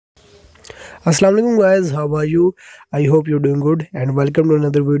Assalamualaikum guys, how are you? I hope you're doing good and welcome to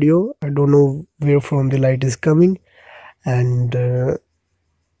another video. I don't know where from the light is coming, and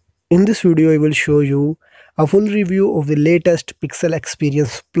in this video I will show you a full review of the latest Pixel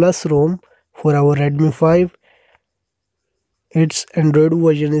Experience Plus ROM for our Redmi 5. Its Android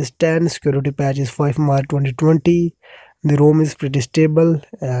version is 10, security patch is 5 March 2020. The ROM is pretty stable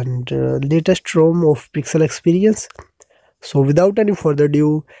and latest ROM of Pixel Experience. So without any further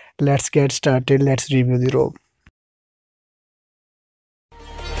ado, let's get started. Let's review the ROM.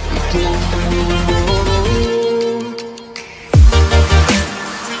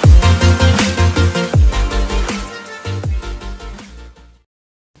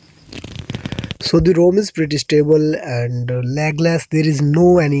 So the ROM is pretty stable and lagless. There is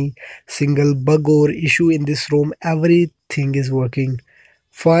no any single bug or issue in this ROM. Everything is working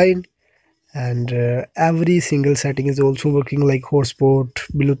fine, and every single setting is also working, like hotspot,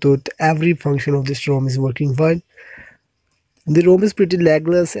 Bluetooth. Every function of this ROM is working fine. The ROM is pretty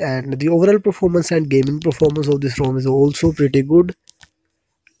lagless, and the overall performance and gaming performance of this ROM is also pretty good.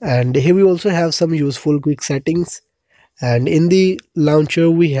 And here we also have some useful quick settings. And in the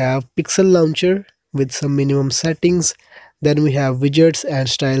launcher we have Pixel Launcher with some minimum settings. Then we have widgets and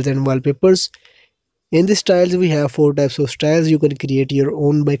styles and wallpapers. In the styles we have 4 types of styles. You can create your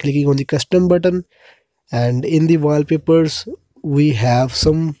own by clicking on the custom button. And in the wallpapers we have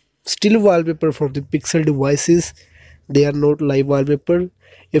some still wallpaper from the Pixel devices. They are not live wallpaper.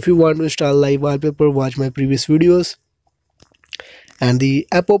 If you want to install live wallpaper, watch my previous videos. And the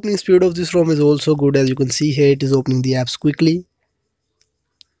app opening speed of this ROM is also good. As you can see here, it is opening the apps quickly.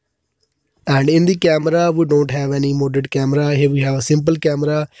 And in the camera we don't have any modded camera. Here we have a simple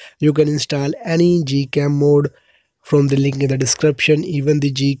camera. You can install any Gcam mode from the link in the description, even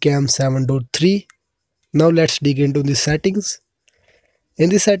the Gcam 7.3. Now let's dig into the settings. In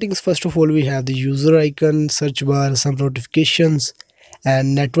the settings, first of all, we have the user icon, search bar, some notifications,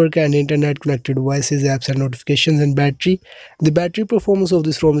 and network and internet connected devices, apps and notifications, and battery. The battery performance of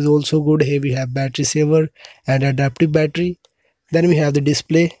this ROM is also good. Here we have battery saver and adaptive battery. Then we have the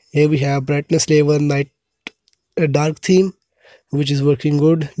display. Here we have brightness level, night dark theme, which is working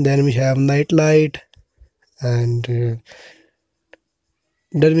good. Then we have night light, and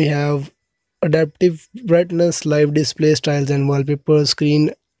then we have adaptive brightness, live display, styles and wallpaper,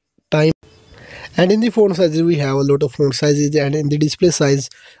 screen time. And in the font sizes we have a lot of font sizes, and in the display size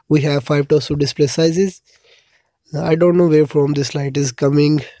we have 5 types of display sizes. I don't know where from this light is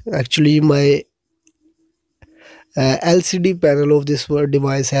coming. Actually my LCD panel of this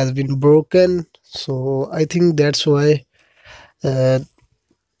device has been broken, so I think that's why it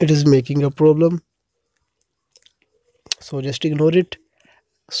is making a problem, so just ignore it.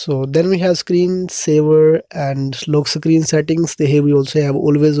 So then we have screen saver and lock screen settings. Here we also have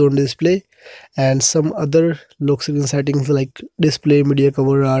always on display and some other lock screen settings like display, media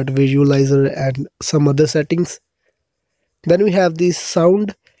cover art, visualizer, and some other settings. Then we have the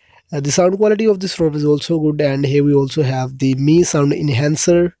sound. The sound quality of this ROM is also good, and here we also have the Mi sound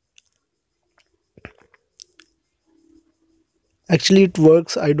enhancer. Actually it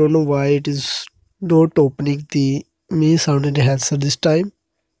works. I don't know why it is not opening the Mi sound enhancer this time.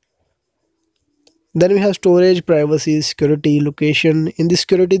 Then we have storage, privacy, security, location. In the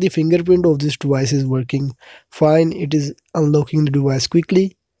security, the fingerprint of this device is working fine. It is unlocking the device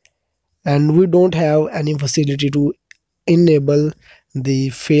quickly, and we don't have any facility to enable the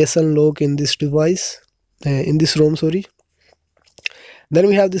face unlock in this device, in this ROM, sorry. Then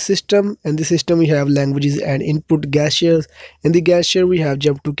we have the system. In the system we have languages and input gestures. In the gesture we have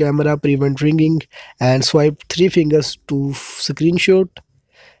jump to camera, prevent ringing, and swipe 3 fingers to screenshot.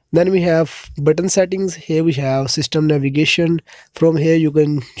 Then we have button settings. Here we have system navigation. From here you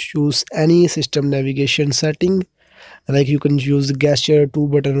can choose any system navigation setting, like you can use the gesture, 2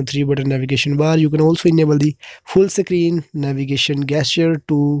 button or 3 button navigation bar. You can also enable the full screen navigation gesture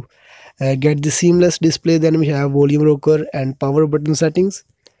to get the seamless display. Then we have volume rocker and power button settings.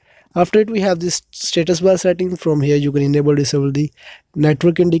 After it we have this status bar setting. From here you can enable, disable the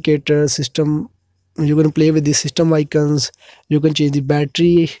network indicator, system. You can play with the system icons. You can change the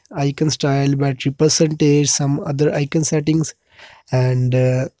battery icon style, battery percentage, some other icon settings, and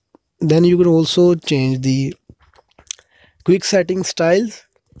then you can also change the quick setting styles.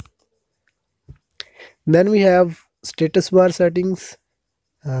 Then we have status bar settings.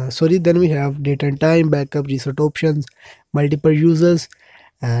 Then we have date and time, backup, reset options, multiple users,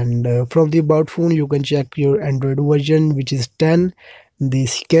 and from the about phone you can check your Android version, which is 10. The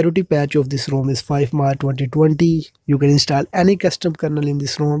security patch of this ROM is 5 March 2020. You can install any custom kernel in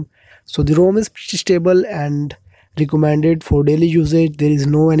this ROM. So the ROM is pretty stable, and recommended for daily usage. There is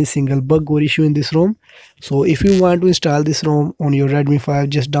no any single bug or issue in this ROM. So if you want to install this ROM on your Redmi 5,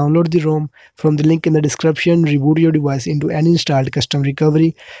 just download the ROM from the link in the description, reboot your device into any installed custom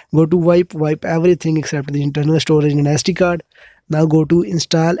recovery, go to wipe everything except the internal storage and SD card. Now go to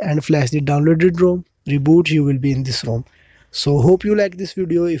install and flash the downloaded ROM, reboot, you will be in this ROM. So hope you like this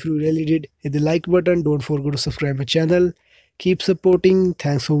video. If you really did, hit the like button, don't forget to subscribe my channel, keep supporting,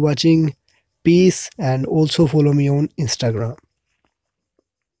 thanks for watching, peace, and also follow me on Instagram.